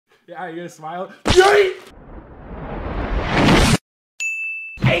Yeah, you're gonna smile. Yay!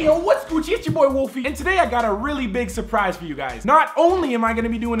 Hey yo, what's Gucci? It's your boy Wolfie, and today I got a really big surprise for you guys. Not only am I gonna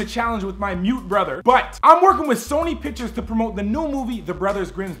be doing a challenge with my mute brother, but I'm working with Sony Pictures to promote the new movie, The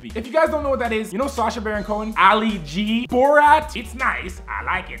Brothers Grimsby. If you guys don't know what that is, you know Sacha Baron Cohen, Ali G, Borat? It's nice, I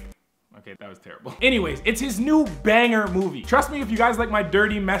like it. Okay, that was terrible. Anyways, it's his new banger movie. Trust me, if you guys like my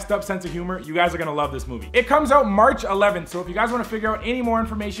dirty, messed up sense of humor, you guys are gonna love this movie. It comes out March 11th, so if you guys wanna figure out any more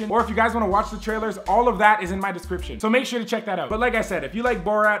information, or if you guys wanna watch the trailers, all of that is in my description. So make sure to check that out. But like I said, if you like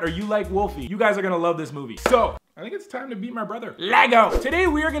Borat or you like Wolfie, you guys are gonna love this movie. So, I think it's time to beat my brother. Lego! Today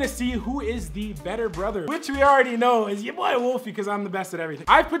we are gonna see who is the better brother, which we already know is your boy Wolfie, because I'm the best at everything.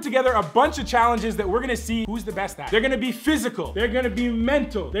 I've put together a bunch of challenges that we're gonna see who's the best at. They're gonna be physical, they're gonna be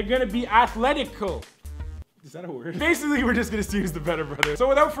mental, they're gonna be athletical. Is that a word? Basically, we're just gonna see who's the better brother. So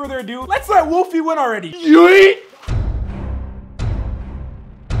without further ado, let's let Wolfie win already. Yeet!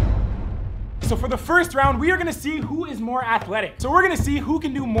 So for the first round, we are gonna see who is more athletic. So we're gonna see who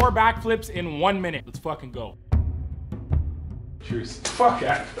can do more backflips in 1 minute. Let's fucking go. Cheers. Fuck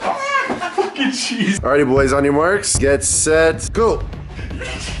that. Oh, fucking cheese. Alrighty, boys, on your marks, get set, go.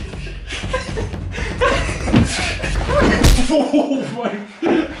 Oh my.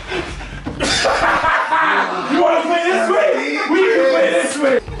 You wanna play this way? We can play this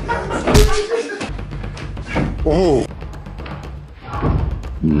way. Oh.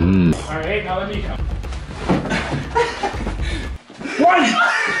 Alright, now let me come. One!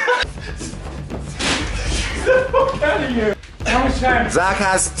 Get the fuck out of here. How much time? Zach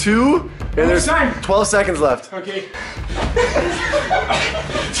has 2, and there's time? 12 seconds left. Okay.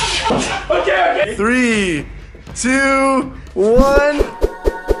 Okay. 3, 2, 1.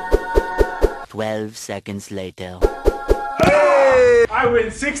 12 seconds later. Hey! I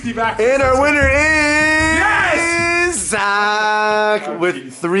win 60 back. And our winner is Yes! Zach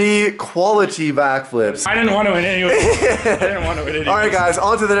with 3 quality backflips. I didn't want to win anyway. I didn't want to win anyway. Alright guys,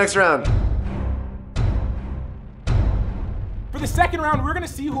 on to the next round. For the second round, we're gonna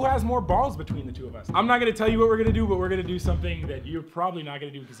see who has more balls between the two of us. I'm not gonna tell you what we're gonna do, but we're gonna do something that you're probably not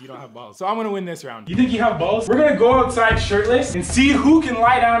gonna do because you don't have balls. So I'm gonna win this round. You think you have balls? We're gonna go outside shirtless and see who can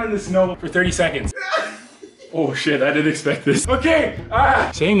lie down in the snow for 30 seconds. Oh shit, I didn't expect this. Okay,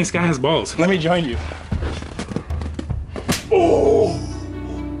 saying this guy has balls. Let me join you. Oh!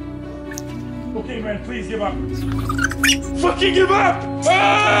 Okay, man, please give up. Fucking give up!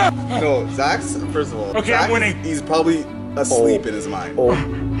 Ah! No, Zach's, first of all. Okay, Zach I'm winning. He's probably asleep in his mind.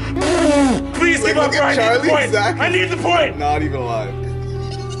 Please give up, bro. I need the point. Zach, I need the point. Not even alive.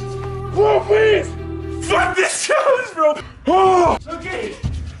 Whoa, please! Fuck this challenge, bro! Oh! Okay.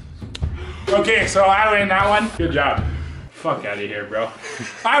 Okay, so I win that one. Good job. Fuck out of here, bro.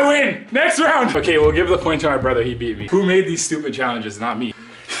 I win! Next round! Okay, we'll give the point to our brother. He beat me. Who made these stupid challenges? Not me.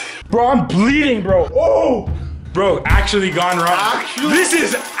 Bro, I'm bleeding, bro. Oh! Bro, actually gone wrong. This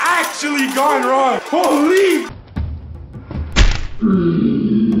is actually gone wrong. Holy!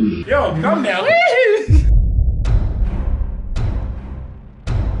 Yo, come down.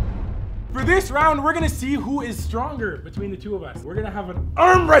 For this round, we're gonna see who is stronger between the two of us. We're gonna have an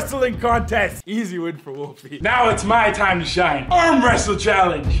arm wrestling contest. Easy win for Wolfie. Now it's my time to shine. Arm wrestle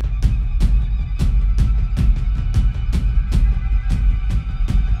challenge.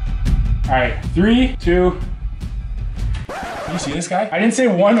 All right, 3, 2. You see this guy? I didn't say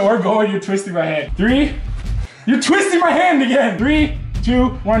one or go and you're twisting my hand. 3, you're twisting my hand again. 3, 2,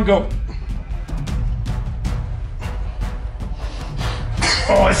 1, go.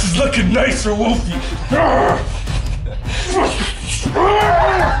 Oh, this is looking nice for Wolfie.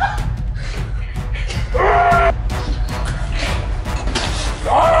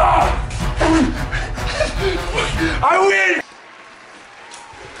 I win!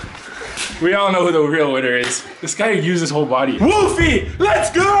 We all know who the real winner is. This guy who used his whole body. Wolfie,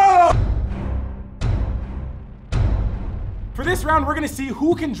 let's go! For this round, we're gonna see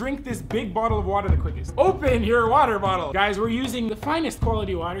who can drink this big bottle of water the quickest. Open your water bottle. Guys, we're using the finest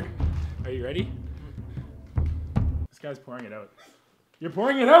quality water. Are you ready? This guy's pouring it out. You're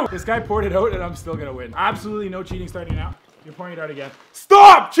pouring it out! This guy poured it out and I'm still gonna win. Absolutely no cheating starting now. You're pouring it out again.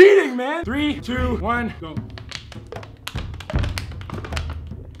 Stop cheating, man! 3, 2, 1, go.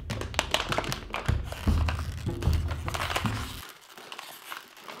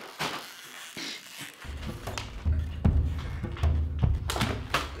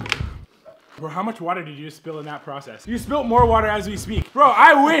 Bro, how much water did you just spill in that process? You spilled more water as we speak. Bro,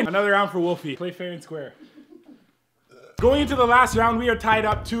 I win! Another round for Wolfie. Play fair and square. Going into the last round, we are tied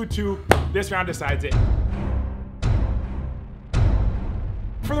up 2-2. This round decides it.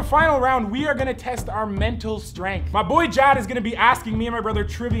 for the final round, we are gonna test our mental strength. My boy Jad is gonna be asking me and my brother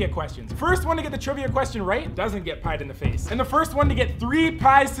trivia questions. First one to get the trivia question right doesn't get pied in the face. And the first one to get 3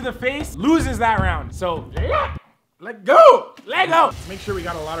 pies to the face loses that round. So, yeah, let go. Let's make sure we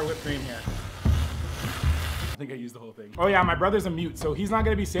got a lot of whipped cream here. I think I used the whole thing. Oh yeah, my brother's a mute, so he's not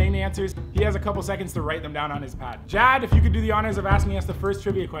gonna be saying the answers. He has a couple seconds to write them down on his pad. Jad, if you could do the honors of asking us the first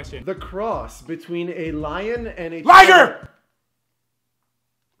trivia question. The cross between a lion and a Liger!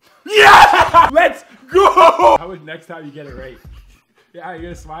 Yeah! Let's go! How would next time you get it right? Yeah, you're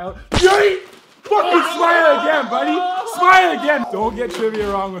gonna smile. Yay! Fucking smile again, buddy! Smile again! Don't get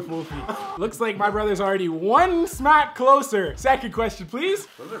trivia wrong with Wolfie. Looks like my brother's already 1 smack closer. Second question, please.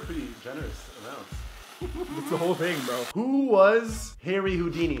 Those are pretty generous amounts. It's the whole thing, bro. Who was Harry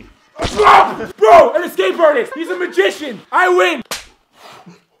Houdini? Bro, an escape artist! He's a magician! I win!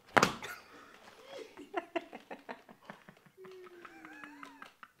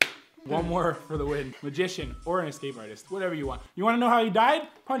 One more for the win. Magician or an escape artist, whatever you want. You want to know how he died?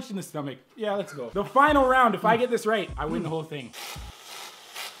 Punched in the stomach. Yeah, let's go. The final round, if I get this right, I win the whole thing.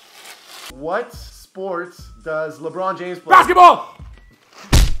 What sports does LeBron James play? Basketball!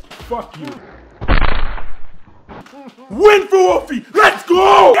 Fuck you. Win for Wolfie! Let's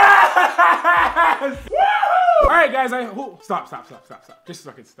go! Yes! Woo! Alright guys, Stop. Just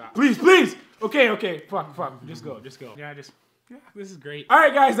fucking stop. Please! Okay. Fuck. Just go. Yeah, this is great. All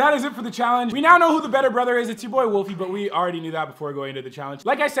right, guys, that is it for the challenge. We now know who the better brother is. It's your boy Wolfie, but we already knew that before going into the challenge.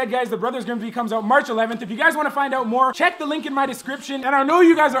 Like I said, guys, the Brothers Grimsby comes out March 11th. If you guys want to find out more, check the link in my description. And I know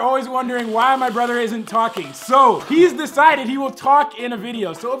you guys are always wondering why my brother isn't talking. So he's decided he will talk in a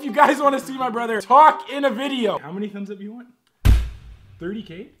video. So if you guys want to see my brother talk in a video, how many thumbs up do you want?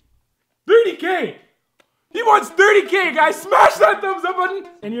 30K? 30K! He wants 30K, guys. Smash that thumbs up button.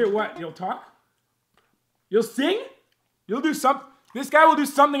 And you're what? You'll talk? You'll sing? You'll do something. This guy will do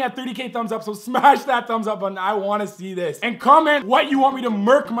something at 30K thumbs up, so smash that thumbs up button. I want to see this. And comment what you want me to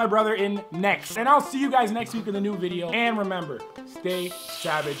murk my brother in next. And I'll see you guys next week in the new video. And remember, stay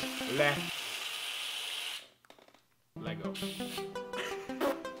savage. Let go.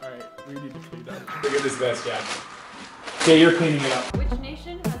 Alright, we need to clean up. Look at this mess, Jack. Okay, you're cleaning it up. Which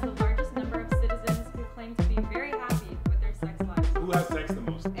nation has the largest number of citizens who claim to be very happy with their sex lives? Who has sex